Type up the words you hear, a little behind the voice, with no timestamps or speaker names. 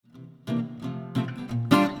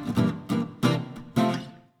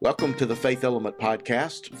Welcome to the Faith Element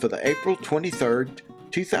Podcast for the April 23rd,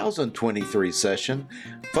 2023 session,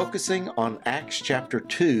 focusing on Acts chapter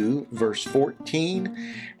 2, verse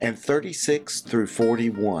 14 and 36 through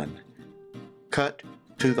 41. Cut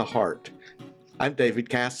to the heart. I'm David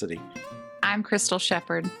Cassidy. I'm Crystal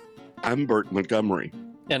Shepard. I'm Bert Montgomery.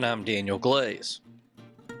 And I'm Daniel Glaze.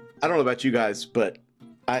 I don't know about you guys, but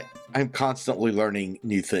I'm constantly learning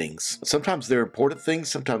new things. Sometimes they're important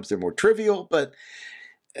things, sometimes they're more trivial, but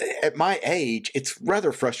at my age, it's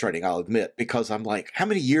rather frustrating, I'll admit, because I'm like, how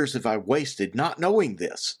many years have I wasted not knowing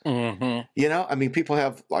this? Mm-hmm. You know, I mean, people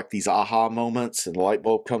have like these aha moments and the light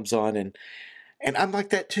bulb comes on and I'm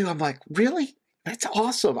like that too. I'm like, really? That's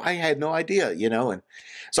awesome. I had no idea, you know? And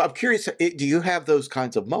so I'm curious, do you have those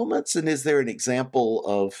kinds of moments? And is there an example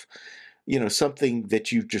of, you know, something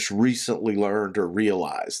that you've just recently learned or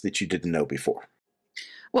realized that you didn't know before?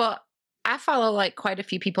 Well, I follow like quite a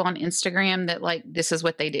few people on Instagram that like this is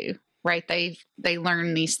what they do, right? They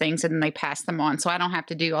learn these things and then they pass them on. So I don't have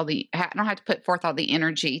to do I don't have to put forth all the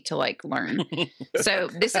energy to like learn. So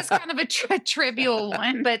this is kind of a trivial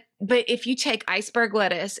one, but if you take iceberg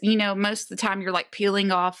lettuce, you know, most of the time you're like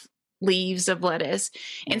peeling off leaves of lettuce.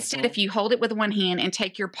 Instead, if you hold it with one hand and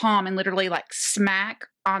take your palm and literally like smack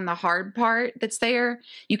on the hard part that's there,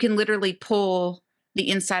 you can literally pull the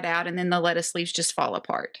inside out and then the lettuce leaves just fall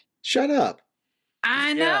apart. Shut up.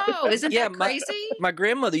 I know. Yeah. Isn't that crazy? My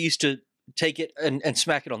grandmother used to take it and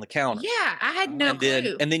smack it on the counter. Yeah, I had no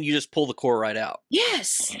clue. And then you just pull the core right out.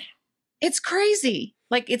 Yes. It's crazy.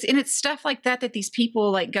 Like it's stuff like that these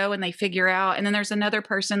people like go and they figure out. And then there's another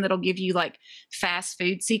person that'll give you like fast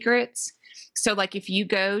food secrets. So like if you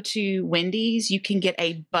go to Wendy's, you can get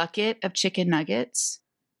a bucket of chicken nuggets.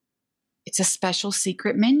 It's a special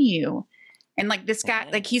secret menu. And like this guy,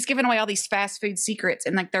 like he's giving away all these fast food secrets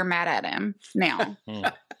and like they're mad at him now.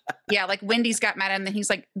 Yeah, like Wendy's got mad at him and he's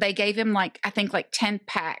like, they gave him like, I think like 10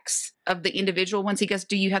 packs of the individual ones. He goes,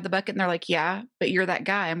 do you have the bucket? And they're like, yeah, but you're that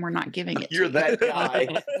guy and we're not giving it You're that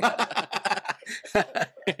guy.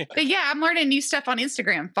 But yeah, I'm learning new stuff on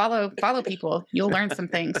Instagram. Follow people. You'll learn some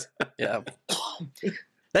things. Yeah.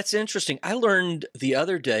 That's interesting. I learned the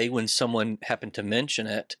other day when someone happened to mention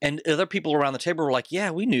it, and other people around the table were like, yeah,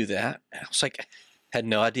 we knew that. And I was like, had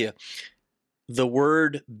no idea. The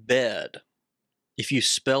word bed, if you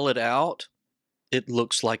spell it out, it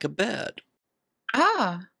looks like a bed.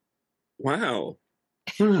 Ah. Wow.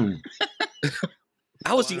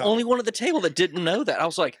 I was the only one at the table that didn't know that. I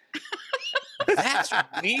was like, that's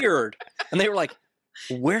weird. And they were like,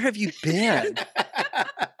 where have you been?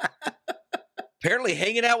 Apparently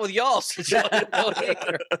hanging out with y'all since y'all didn't know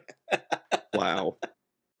either. Wow.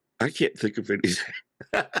 I can't think of anything.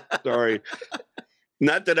 Sorry.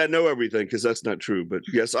 Not that I know everything, because that's not true. But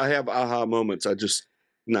yes, I have aha moments. I just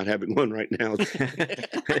not having one right now.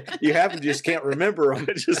 You have and just can't remember them.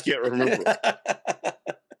 I just can't remember.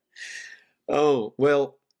 Oh,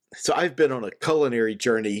 well, so I've been on a culinary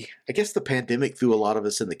journey. I guess the pandemic threw a lot of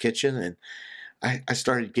us in the kitchen, and I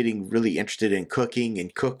started getting really interested in cooking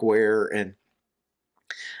and cookware. And,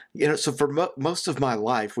 you know, so for most of my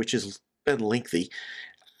life, which has been lengthy,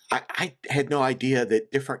 I had no idea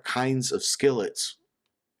that different kinds of skillets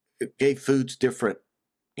gave foods different,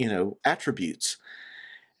 you know, attributes.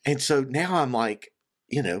 And so now I'm like,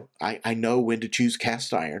 you know, I know when to choose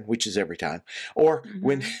cast iron, which is every time, or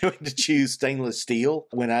when to choose stainless steel.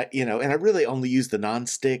 When and I really only use the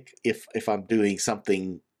nonstick if I'm doing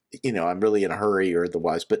something, you know, I'm really in a hurry or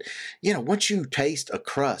otherwise. But, you know, once you taste a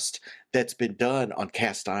crust that's been done on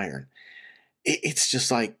cast iron,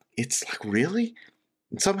 it's like, really?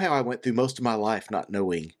 And somehow I went through most of my life not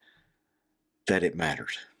knowing that it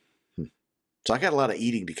mattered. So I got a lot of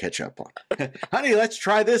eating to catch up on. Honey, let's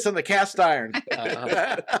try this on the cast iron.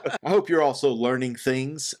 I hope you're also learning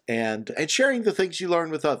things and sharing the things you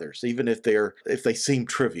learn with others, even if they seem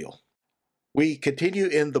trivial. We continue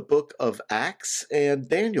in the book of Acts, and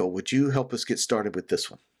Daniel, would you help us get started with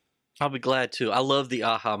this one? I'll be glad to. I love the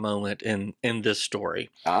aha moment in this story.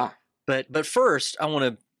 Ah. But first, I want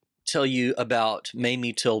to tell you about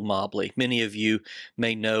Mamie Till Mobley. Many of you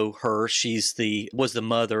may know her. She's was the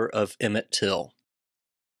mother of Emmett Till.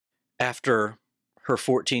 After her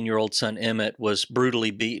 14-year-old son Emmett was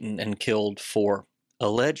brutally beaten and killed for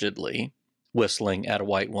allegedly whistling at a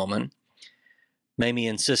white woman, Mamie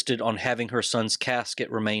insisted on having her son's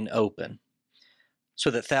casket remain open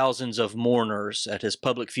so that thousands of mourners at his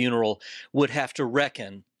public funeral would have to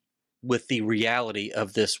reckon with the reality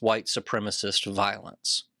of this white supremacist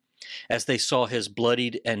violence. As they saw his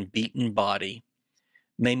bloodied and beaten body,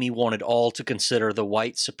 Mamie wanted all to consider the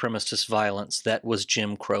white supremacist violence that was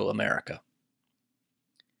Jim Crow America.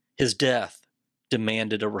 His death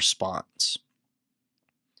demanded a response.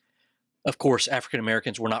 Of course, African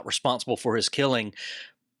Americans were not responsible for his killing,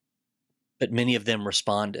 but many of them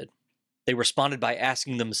responded. They responded by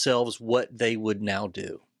asking themselves what they would now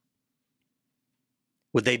do.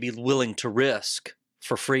 Would they be willing to risk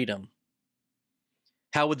for freedom?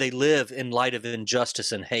 How would they live in light of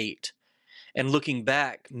injustice and hate? And looking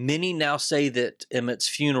back, many now say that Emmett's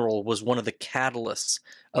funeral was one of the catalysts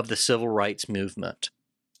of the civil rights movement.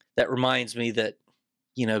 That reminds me that,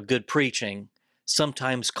 good preaching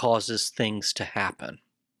sometimes causes things to happen.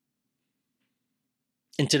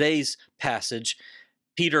 In today's passage,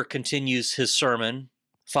 Peter continues his sermon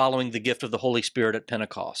following the gift of the Holy Spirit at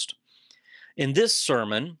Pentecost. In this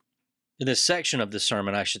section of the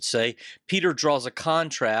sermon, I should say, Peter draws a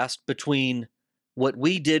contrast between what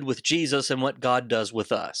we did with Jesus and what God does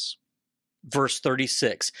with us. Verse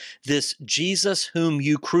 36, this Jesus whom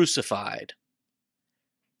you crucified,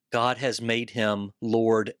 God has made him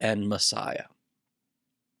Lord and Messiah.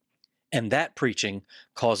 And that preaching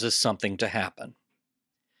causes something to happen.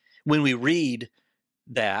 When we read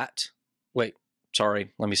that, let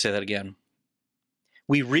me say that again.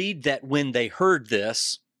 We read that when they heard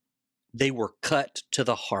this, they were cut to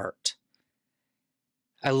the heart.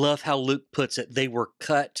 I love how Luke puts it. They were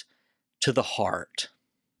cut to the heart.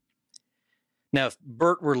 Now, if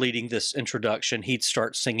Bert were leading this introduction, he'd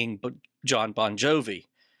start singing John Bon Jovi.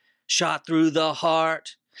 Shot through the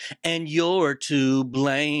heart, and you're to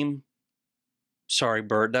blame. Sorry,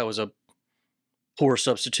 Bert, that was a poor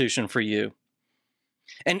substitution for you.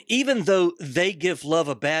 And even though they give love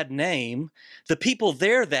a bad name, the people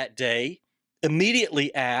there that day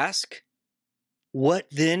immediately ask, what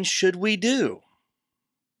then should we do?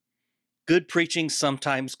 Good preaching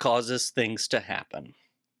sometimes causes things to happen.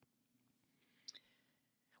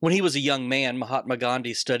 When he was a young man, Mahatma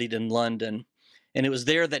Gandhi studied in London, and it was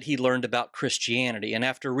there that he learned about Christianity. And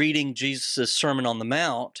after reading Jesus' Sermon on the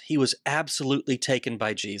Mount, he was absolutely taken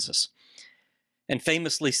by Jesus, and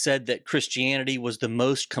famously said that Christianity was the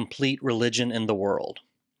most complete religion in the world.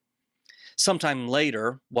 Sometime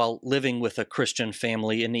later, while living with a Christian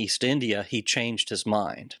family in East India, he changed his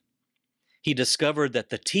mind. He discovered that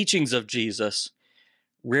the teachings of Jesus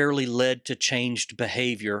rarely led to changed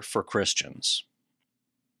behavior for Christians.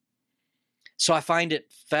 So I find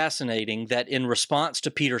it fascinating that in response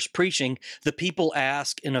to Peter's preaching, the people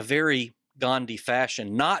ask in a very Gandhi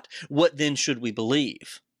fashion, not what then should we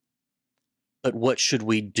believe, but what should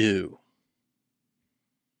we do?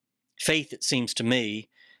 Faith, it seems to me,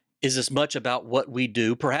 is as much about what we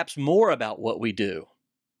do, perhaps more about what we do,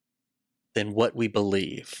 than what we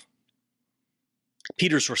believe.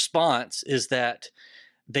 Peter's response is that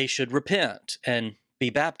they should repent and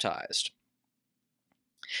be baptized.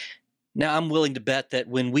 Now, I'm willing to bet that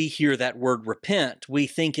when we hear that word repent, we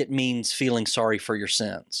think it means feeling sorry for your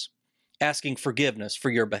sins, asking forgiveness for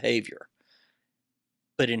your behavior.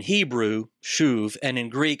 But in Hebrew, shuv, and in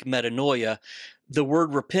Greek, metanoia, the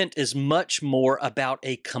word repent is much more about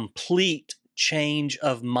a complete change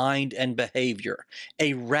of mind and behavior,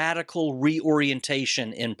 a radical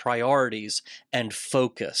reorientation in priorities and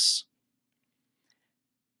focus.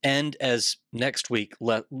 And as next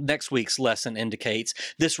week's lesson indicates,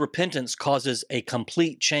 this repentance causes a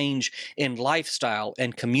complete change in lifestyle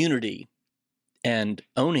and community and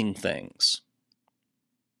owning things.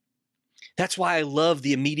 That's why I love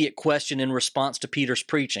the immediate question in response to Peter's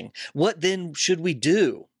preaching. What then should we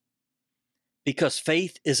do? Because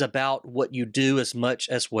faith is about what you do as much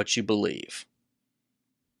as what you believe.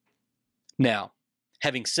 Now,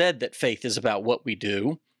 having said that faith is about what we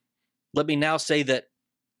do, let me now say that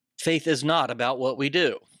faith is not about what we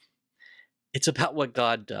do. It's about what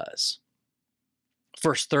God does.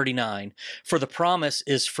 Verse 39, for the promise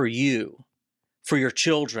is for you, for your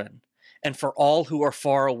children, and for all who are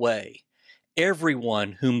far away,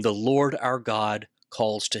 everyone whom the Lord our God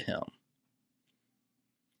calls to him.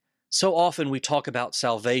 So often we talk about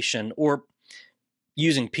salvation, or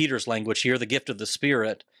using Peter's language here, the gift of the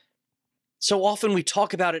Spirit. So often we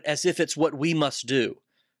talk about it as if it's what we must do.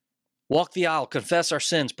 Walk the aisle, confess our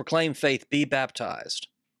sins, proclaim faith, be baptized.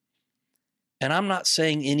 And I'm not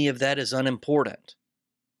saying any of that is unimportant.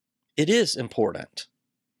 It is important.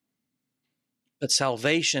 But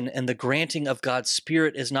salvation and the granting of God's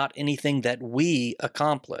Spirit is not anything that we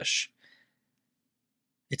accomplish.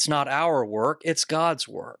 It's not our work, it's God's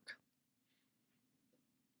work.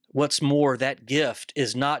 What's more, that gift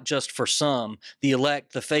is not just for some, the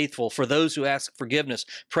elect, the faithful, for those who ask forgiveness,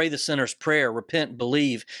 pray the sinner's prayer, repent,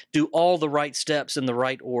 believe, do all the right steps in the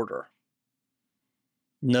right order.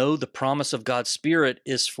 No, the promise of God's Spirit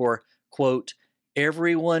is for, quote,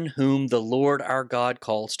 everyone whom the Lord our God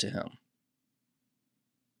calls to him.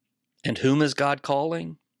 And whom is God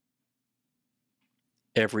calling?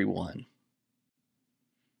 Everyone.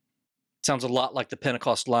 Sounds a lot like the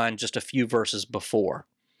Pentecost line just a few verses before.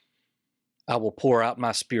 I will pour out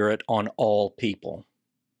my Spirit on all people.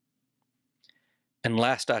 And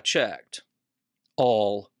last I checked,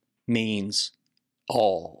 all means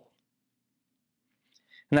all.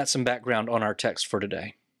 And that's some background on our text for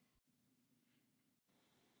today.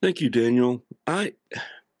 Thank you, Daniel. I'm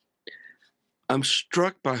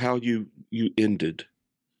struck by how you ended,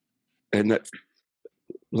 and that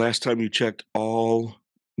last time you checked, all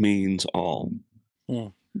means all.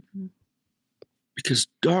 Mm-hmm. Because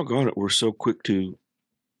doggone it, we're so quick to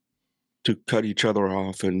cut each other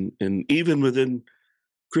off, and even within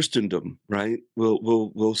Christendom, right?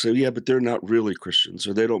 We'll say, yeah, but they're not really Christians,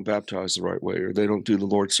 or they don't baptize the right way, or they don't do the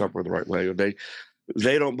Lord's Supper the right way, or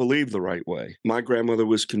they don't believe the right way. My grandmother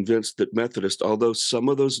was convinced that Methodist, although some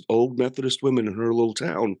of those old Methodist women in her little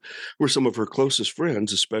town were some of her closest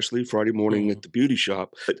friends, especially Friday morning at the beauty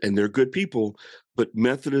shop, and they're good people, but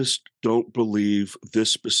Methodists don't believe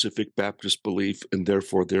this specific Baptist belief, and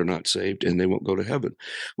therefore they're not saved and they won't go to heaven.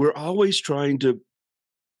 We're always trying to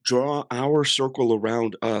draw our circle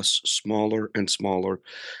around us smaller and smaller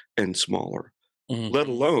and smaller, let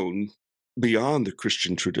alone beyond the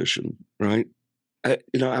Christian tradition, right?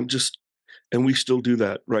 I'm just, and we still do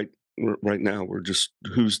that right now. We're just,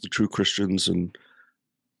 who's the true Christians, and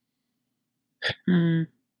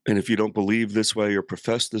if you don't believe this way, or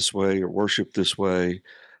profess this way, or worship this way,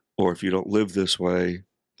 or if you don't live this way,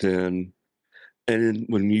 then,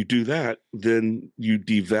 when you do that, then you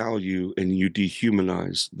devalue and you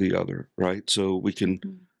dehumanize the other, right? So we can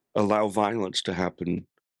allow violence to happen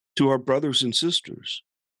to our brothers and sisters.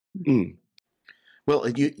 Well,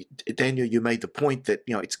 Daniel, you made the point that,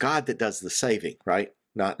 it's God that does the saving, right?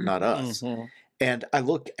 Not us. Mm-hmm. And I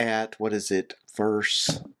look at, what is it,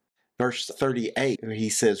 verse 38, where he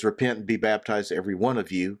says, repent and be baptized, every one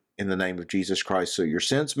of you, in the name of Jesus Christ, so your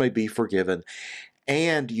sins may be forgiven,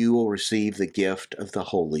 and you will receive the gift of the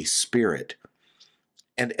Holy Spirit.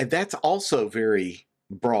 And that's also very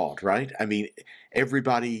broad, right? I mean,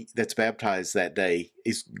 everybody that's baptized that day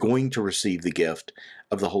is going to receive the gift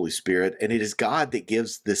of the Holy Spirit, and it is God that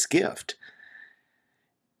gives this gift,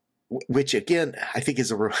 which again, I think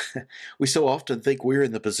is we so often think we're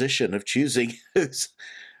in the position of choosing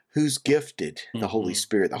who's gifted the Holy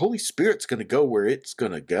Spirit. The Holy Spirit's going to go where it's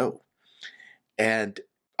going to go. And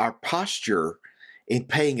our posture in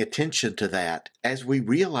paying attention to that, as we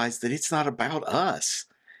realize that it's not about us,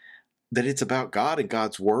 that it's about God and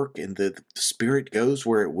God's work, and the Spirit goes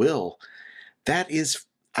where it will, that is,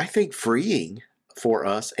 I think, freeing for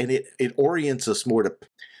us, and it orients us more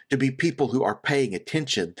to be people who are paying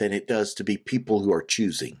attention than it does to be people who are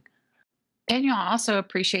choosing. Daniel, I also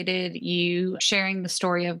appreciated you sharing the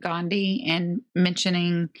story of Gandhi and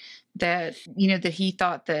mentioning that, that he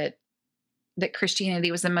thought that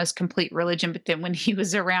Christianity was the most complete religion, but then when he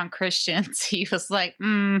was around Christians, he was like,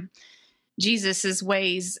 Jesus's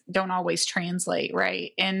ways don't always translate,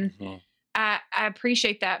 right? And I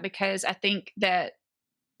appreciate that, because I think that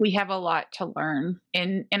we have a lot to learn.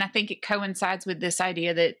 And I think it coincides with this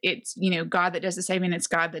idea that it's, God that does the saving, it's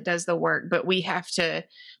God that does the work, but we have to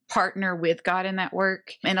partner with God in that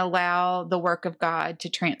work and allow the work of God to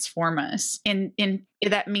transform us. And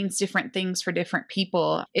that means different things for different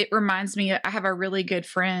people. It reminds me, I have a really good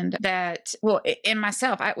friend that, and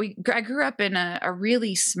myself, I grew up in a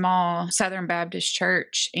really small Southern Baptist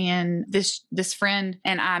church, and this friend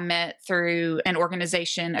and I met through an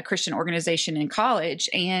organization, a Christian organization in college.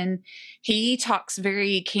 And he talks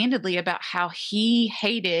very candidly about how he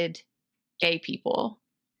hated gay people.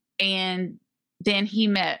 And then he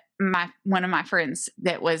met one of my friends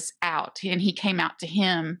that was out, and he came out to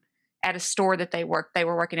him at a store that they worked. They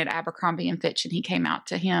were working at Abercrombie and Fitch, and he came out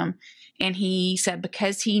to him, and he said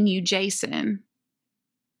because he knew Jason,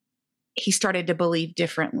 he started to believe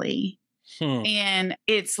differently. And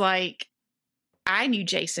it's like, I knew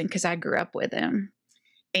Jason because I grew up with him,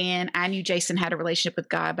 and I knew Jason had a relationship with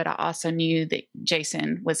God, but I also knew that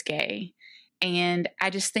Jason was gay. And I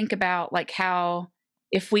just think about like how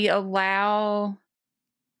if we allow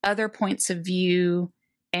other points of view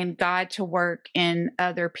and God to work in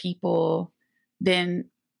other people, then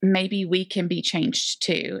maybe we can be changed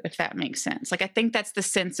too, if that makes sense. Like, I think that's the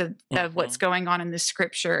sense of what's going on in the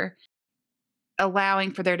scripture,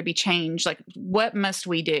 allowing for there to be change. Like, what must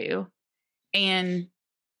we do? And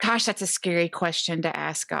gosh, that's a scary question to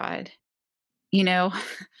ask God.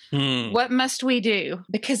 What must we do?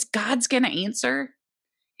 Because God's going to answer.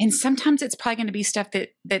 And sometimes it's probably going to be stuff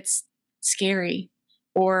that's scary,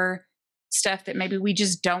 or stuff that maybe we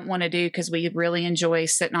just don't want to do because we really enjoy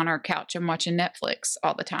sitting on our couch and watching Netflix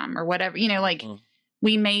all the time or whatever. Like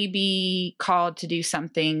we may be called to do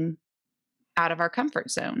something out of our comfort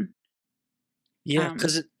zone. Yeah,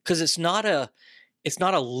 because it's not a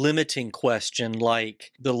limiting question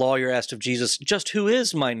like the lawyer asked of Jesus, just who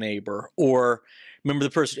is my neighbor? Or remember the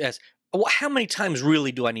person asked, well, how many times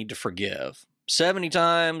really do I need to forgive? 70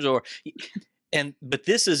 times? But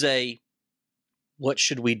this is what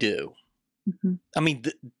should we do? Mm-hmm. I mean,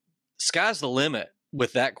 the sky's the limit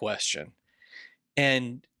with that question.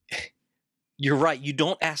 And you're right. You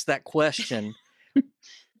don't ask that question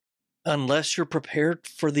unless you're prepared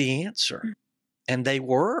for the answer. And they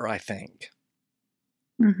were, I think.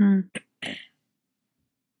 Mm-hmm.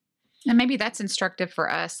 And maybe that's instructive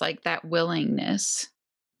for us, like that willingness.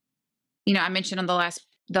 I mentioned on the last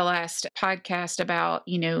podcast about,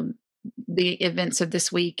 the events of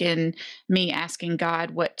this week and me asking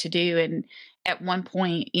God what to do. And at one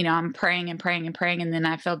point, I'm praying and praying and praying. And then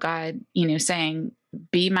I feel God, saying,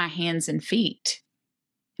 be my hands and feet.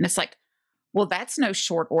 And it's like, well, that's no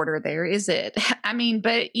short order there, is it? I mean,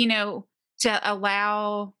 but, to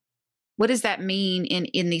allow, what does that mean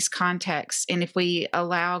in these contexts? And if we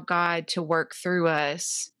allow God to work through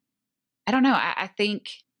us, I don't know. I think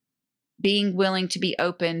being willing to be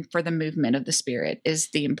open for the movement of the Spirit is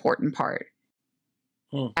the important part.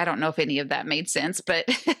 I don't know if any of that made sense, but.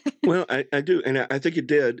 Well, I do. And I think it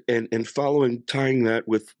did. And tying that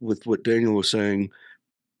with what Daniel was saying,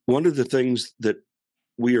 one of the things that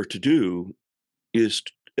we are to do is,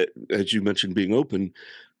 as you mentioned, being open,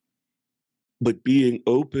 but being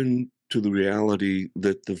open to the reality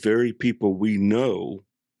that the very people we know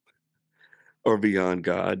are beyond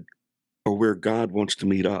God or where God wants to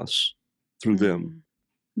meet us through them.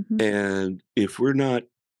 Mm-hmm. And if we're not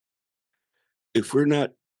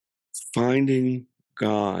finding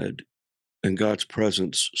God and God's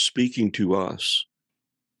presence speaking to us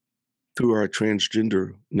through our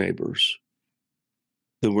transgender neighbors,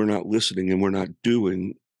 then we're not listening and we're not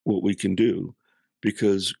doing what we can do.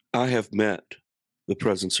 Because I have met the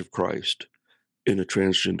presence of Christ in a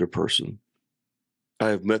transgender person. I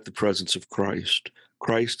have met the presence of Christ.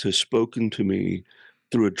 Christ has spoken to me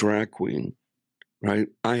through a drag queen, right?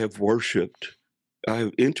 I have worshiped.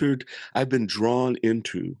 I've been drawn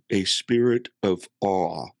into a spirit of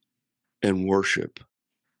awe and worship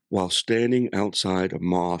while standing outside a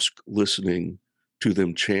mosque listening to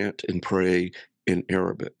them chant and pray in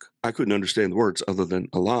Arabic. I couldn't understand the words other than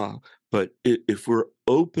Allah, but if we're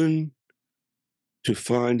open to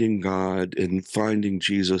finding God and finding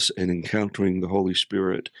Jesus and encountering the Holy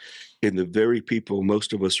Spirit in the very people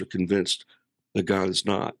most of us are convinced that God is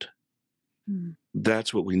not,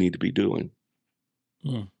 that's what we need to be doing.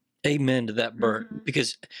 Amen to that, Bert.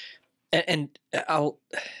 Because, and I'll,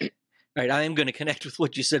 right, I am going to connect with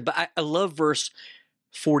what you said, but I love verse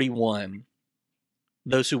 41.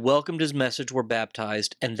 Those who welcomed his message were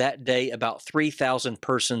baptized, and that day about 3,000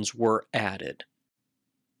 persons were added.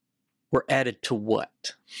 Were added to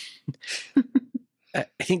what? I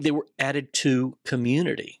think they were added to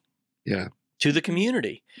community. Yeah. To the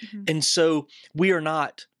community. Mm-hmm. And so we are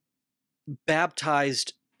not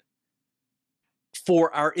baptized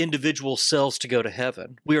for our individual selves to go to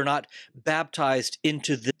heaven. We are not baptized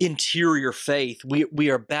into the interior faith. We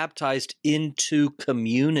are baptized into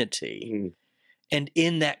community. And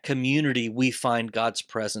in that community, we find God's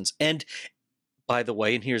presence. And by the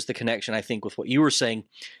way, and here's the connection, I think, with what you were saying,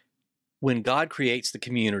 when God creates the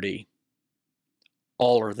community,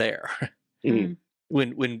 all are there. Mm.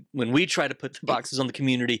 When we try to put the boxes on the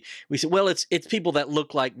community, we say, well, it's people that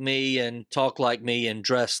look like me and talk like me and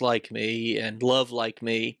dress like me and love like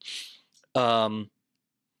me. But,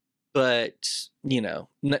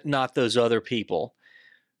 not those other people.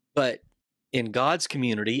 But in God's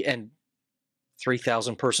community, and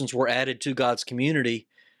 3,000 persons were added to God's community,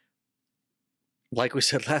 like we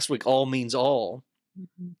said last week, all means all.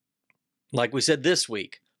 Mm-hmm. Like we said this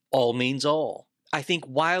week, all means all. I think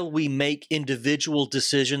while we make individual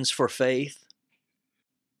decisions for faith,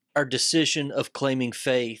 our decision of claiming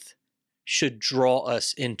faith should draw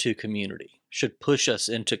us into community, should push us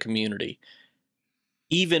into community,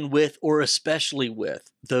 even with or especially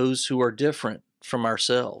with those who are different from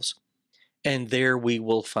ourselves. And there we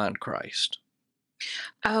will find Christ.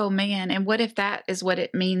 Oh, man. And what if that is what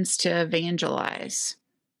it means to evangelize?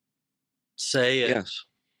 Say it. Yes.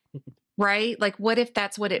 Right? Like, what if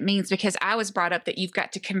that's what it means? Because I was brought up that you've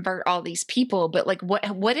got to convert all these people, but like,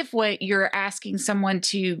 what if what you're asking someone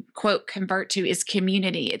to, quote, convert to is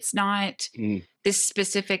community? It's not this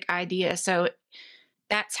specific idea. So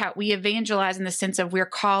that's how we evangelize, in the sense of we're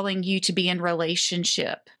calling you to be in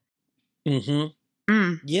relationship Mm-hmm.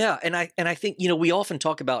 Mm. Yeah, and I think we often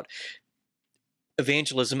talk about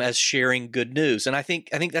evangelism as sharing good news, and I think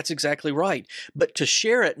that's exactly right. But to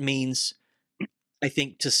share it means, I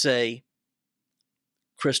think, to say,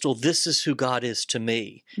 Crystal, this is who God is to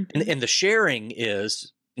me, Mhm. and the sharing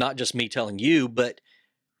is not just me telling you, but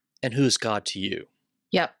and who is God to you?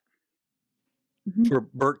 Yep. Mhm. For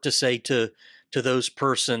Bert to say to those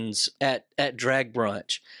persons at drag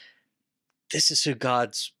brunch, this is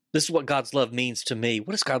what God's love means to me.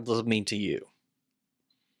 What does God's love mean to you?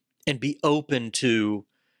 And be open to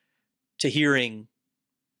hearing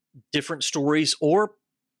different stories, or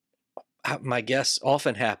my guess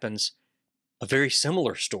often happens, a very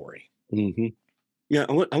similar story. Mm-hmm. Yeah,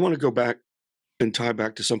 I want to go back and tie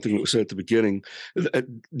back to something that was said at the beginning.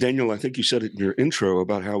 Daniel, I think you said it in your intro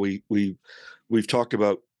about how we've talked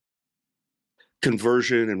about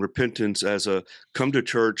conversion and repentance as a come to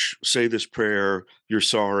church, say this prayer, you're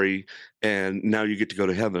sorry, and now you get to go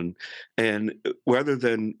to heaven. And rather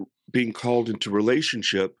than being called into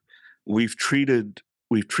relationship, we've treated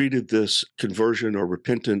this conversion or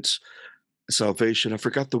repentance, salvation, I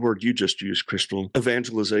forgot the word you just used, Crystal,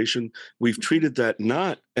 evangelization. We've treated that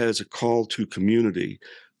not as a call to community.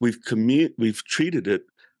 We've treated it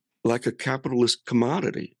like a capitalist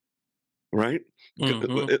commodity, right?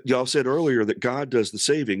 Mhm. Y'all said earlier that God does the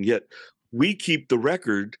saving, yet we keep the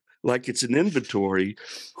record like it's an inventory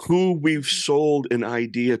who we've sold an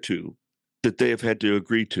idea to that they have had to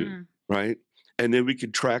agree to, Mm. right? And then we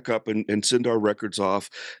could track up and send our records off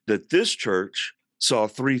that this church saw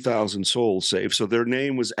 3,000 souls saved. So their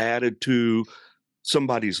name was added to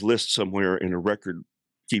somebody's list somewhere in a record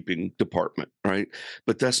keeping department, right?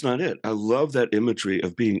 But that's not it. I love that imagery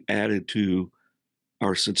of being added to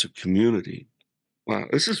our sense of community. Wow,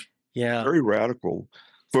 this is Yeah. very radical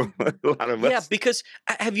for a lot of Yeah, us. because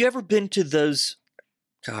have you ever been to those?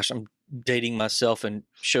 Gosh, I'm dating myself and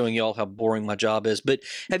showing y'all how boring my job is. But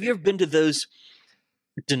have you ever been to those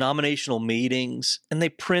denominational meetings and they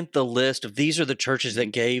print the list of these are the churches that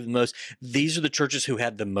gave the most, these are the churches who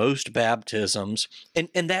had the most baptisms, and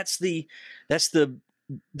that's the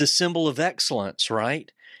symbol of excellence,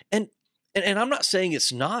 right? And I'm not saying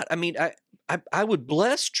it's not. I mean, I would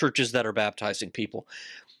bless churches that are baptizing people,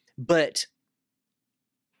 but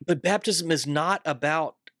baptism is not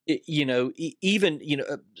about even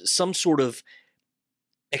some sort of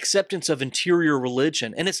acceptance of interior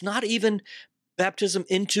religion, and it's not even baptism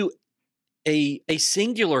into a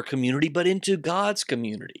singular community, but into God's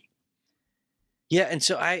community. Yeah, and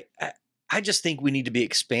so I just think we need to be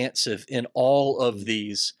expansive in all of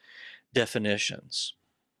these definitions.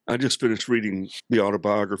 I just finished reading the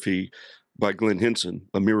autobiography by Glenn Hinson,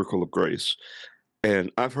 A Miracle of Grace.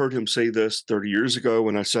 And I've heard him say this 30 years ago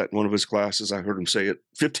when I sat in one of his classes. I heard him say it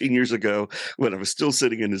 15 years ago when I was still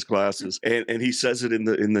sitting in his classes. And he says it in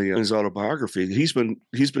his autobiography. He's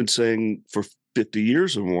been saying for 50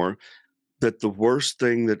 years or more that the worst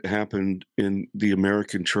thing that happened in the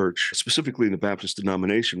American church, specifically in the Baptist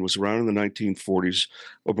denomination, was around in the 1940s,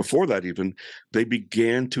 or before that even, they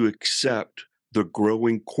began to accept the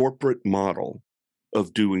growing corporate model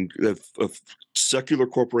of secular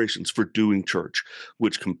corporations for doing church,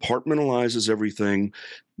 which compartmentalizes everything,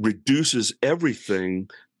 reduces everything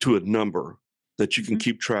to a number that you can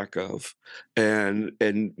keep track of, and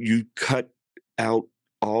you cut out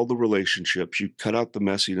all the relationships, you cut out the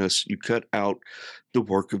messiness, you cut out the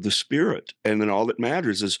work of the Spirit. And then all that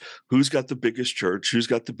matters is who's got the biggest church, who's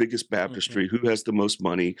got the biggest baptistry, who has the most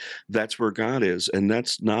money. That's where God is. And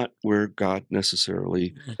that's not where God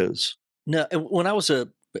necessarily is. No, when I was a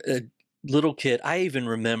little kid, I even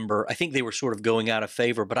remember, I think they were sort of going out of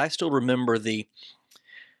favor, but I still remember the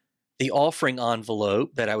offering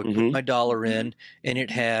envelope that I would put my dollar in, and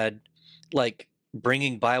it had like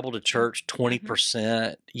bringing Bible to church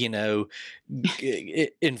 20%,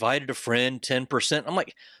 invited a friend 10%. I'm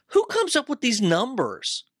like, who comes up with these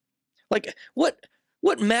numbers? Like what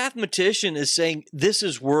mathematician is saying this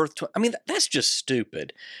is worth I mean, that's just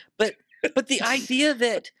stupid. But the idea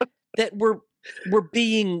that we're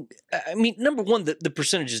being, I mean, number one, the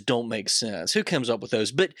percentages don't make sense. Who comes up with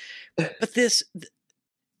those? But this,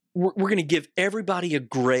 we're going to give everybody a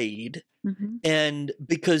grade, and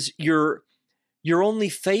because you're only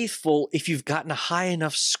faithful if you've gotten a high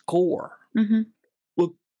enough score.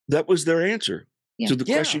 Well, that was their answer to the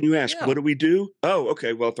question you asked. What do we do? Oh,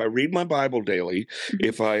 okay. Well, if I read my Bible daily,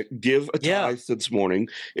 if I give a tithe this morning,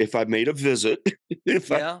 if I made a visit,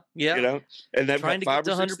 if I, and then trying to 5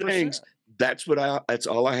 get or to 6 things, that's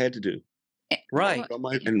all I had to do. Right.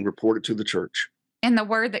 And report it to the church. And the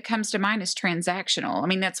word that comes to mind is transactional. I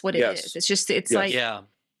mean, that's what it is. It's just, it's like,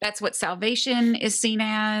 that's what salvation is seen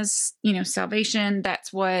as, salvation.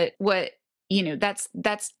 That's what,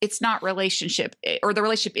 that's, it's not relationship, or the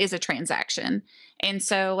relationship is a transaction. And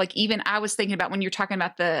so like, even I was thinking about when you're talking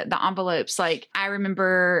about the envelopes, like I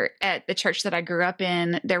remember at the church that I grew up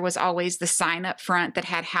in, there was always the sign up front that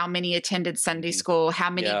had how many attended Sunday school, how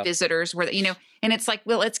many visitors were, and it's like,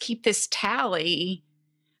 well, let's keep this tally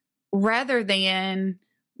rather than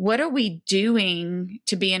what are we doing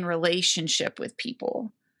to be in relationship with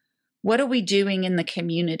people? What are we doing in the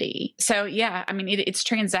community? So, yeah, I mean, it's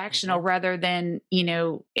transactional rather than,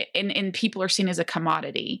 and people are seen as a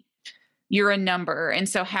commodity. You're a number. And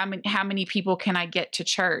so how many people can I get to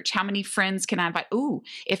church? How many friends can I invite? Ooh,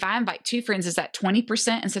 if I invite 2 friends, is that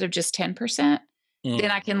 20% instead of just 10%?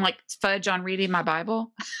 Then I can like fudge on reading my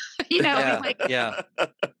Bible. Yeah.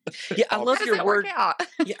 I love your word.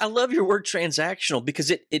 I love your word transactional,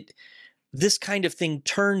 because it this kind of thing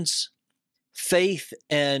turns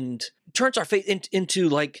our faith into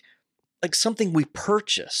like something we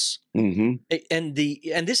purchase. And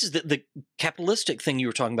this is the capitalistic thing you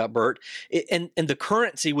were talking about, Bert. And the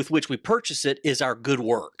currency with which we purchase it is our good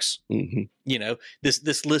works.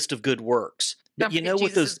 This list of good works. But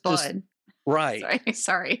with those blood. Right.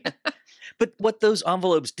 Sorry. But what those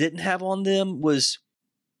envelopes didn't have on them was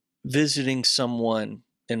visiting someone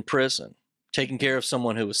in prison, taking care of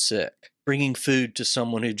someone who was sick, bringing food to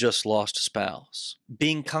someone who just lost a spouse,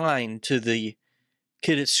 being kind to the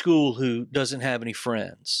kid at school who doesn't have any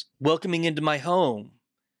friends, welcoming into my home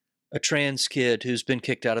a trans kid who's been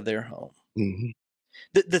kicked out of their home.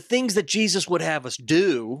 The things that Jesus would have us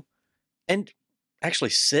do, and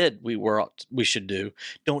actually said we should do,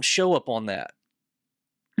 don't show up on that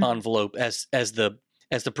envelope as the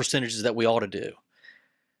percentages that we ought to do.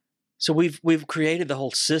 So we've created the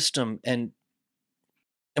whole system, and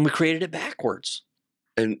we created it backwards.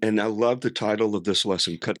 And I love the title of this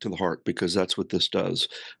lesson, Cut to the Heart, because that's what this does.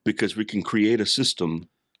 Because we can create a system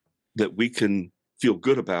that we can feel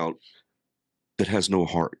good about that has no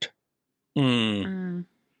heart. So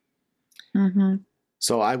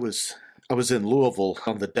I was in Louisville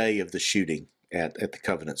on the day of the shooting at the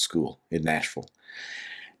Covenant School in Nashville.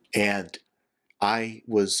 And I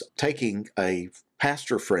was taking a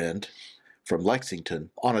pastor friend from Lexington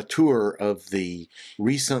on a tour of the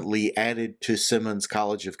recently added to Simmons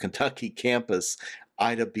College of Kentucky campus,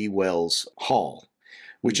 Ida B. Wells Hall,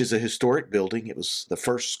 which is a historic building. It was the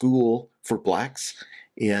first school for blacks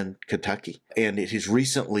in Kentucky, and it has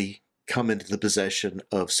recently come into the possession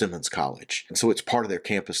of Simmons College. And so it's part of their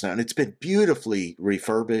campus now, and it's been beautifully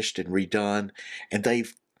refurbished and redone, and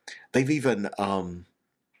they've even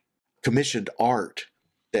commissioned art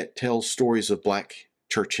that tells stories of black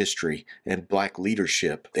church history and black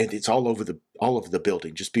leadership, and it's all over the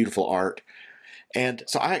building, just beautiful art. And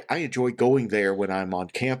so I enjoy going there when I'm on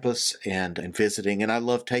campus and visiting, and I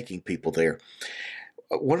love taking people there.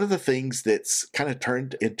 One of the things that's kind of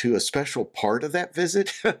turned into a special part of that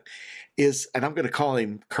visit is, and I'm going to call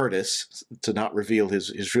him Curtis to not reveal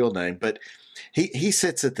his real name, but he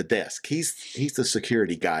sits at the desk. He's the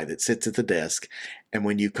security guy that sits at the desk, and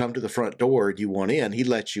when you come to the front door and you want in, he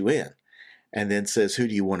lets you in and then says, "Who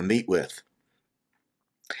do you want to meet with?"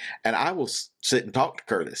 And I will sit and talk to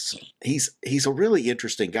Curtis. He's a really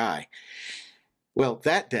interesting guy. Well,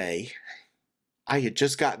 that day, I had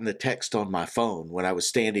just gotten the text on my phone when I was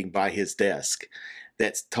standing by his desk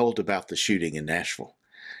that's told about the shooting in Nashville.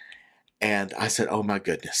 And I said, "Oh my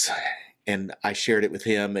goodness." And I shared it with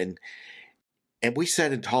him, and we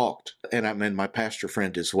sat and talked, and I'm my pastor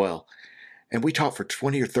friend as well. And we talked for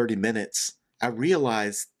 20 or 30 minutes. I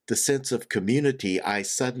realized the sense of community I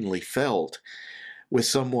suddenly felt with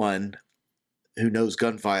someone who knows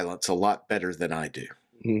gun violence a lot better than I do.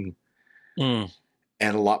 And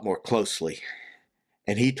a lot more closely.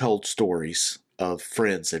 And he told stories of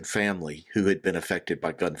friends and family who had been affected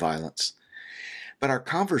by gun violence. But our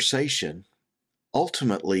conversation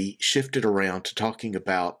ultimately shifted around to talking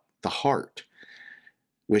about the heart,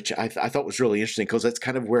 which I thought was really interesting, because that's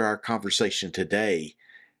kind of where our conversation today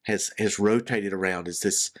has rotated around, is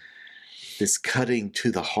this cutting to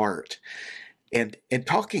the heart, and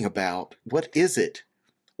talking about what is it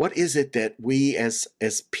that we as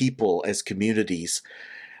people, as communities,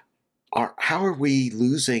 how are we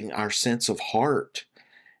losing our sense of heart,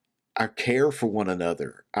 our care for one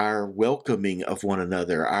another, our welcoming of one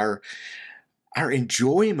another, our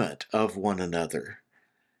enjoyment of one another?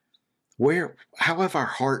 How have our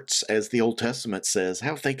hearts, as the Old Testament says,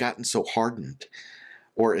 how have they gotten so hardened?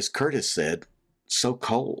 Or as Curtis said, so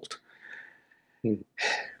cold?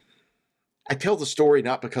 I tell the story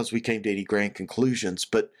not because we came to any grand conclusions,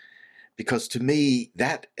 but Because to me,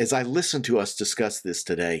 that, as I listen to us discuss this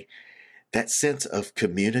today, that sense of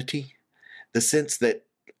community, the sense that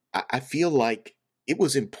I feel like it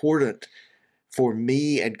was important for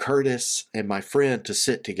me and Curtis and my friend to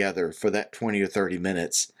sit together for that 20 or 30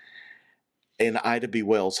 minutes in Ida B.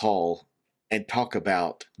 Wells Hall and talk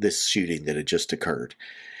about this shooting that had just occurred.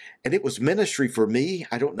 And it was ministry for me.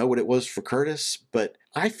 I don't know what it was for Curtis, but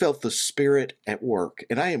I felt the Spirit at work.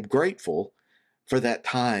 And I am grateful for that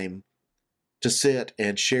time to sit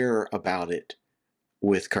and share about it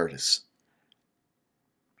with Curtis.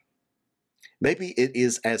 Maybe it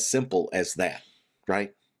is as simple as that,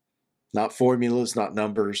 right? Not formulas, not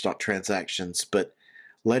numbers, not transactions, but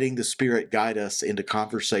letting the Spirit guide us into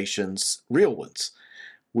conversations, real ones,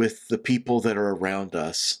 with the people that are around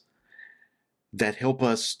us that help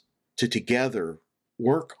us to together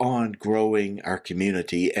work on growing our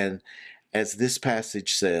community. And as this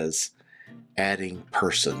passage says, adding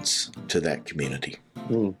persons to that community.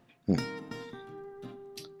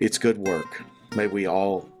 It's good work. May we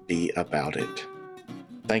all be about it.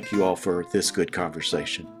 Thank you all for this good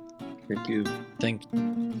conversation. Thank you. Thank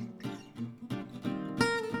you.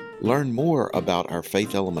 Learn more about our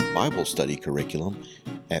Faith Element Bible Study curriculum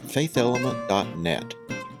at faithelement.net.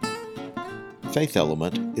 Faith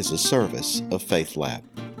Element is a service of Faith Lab.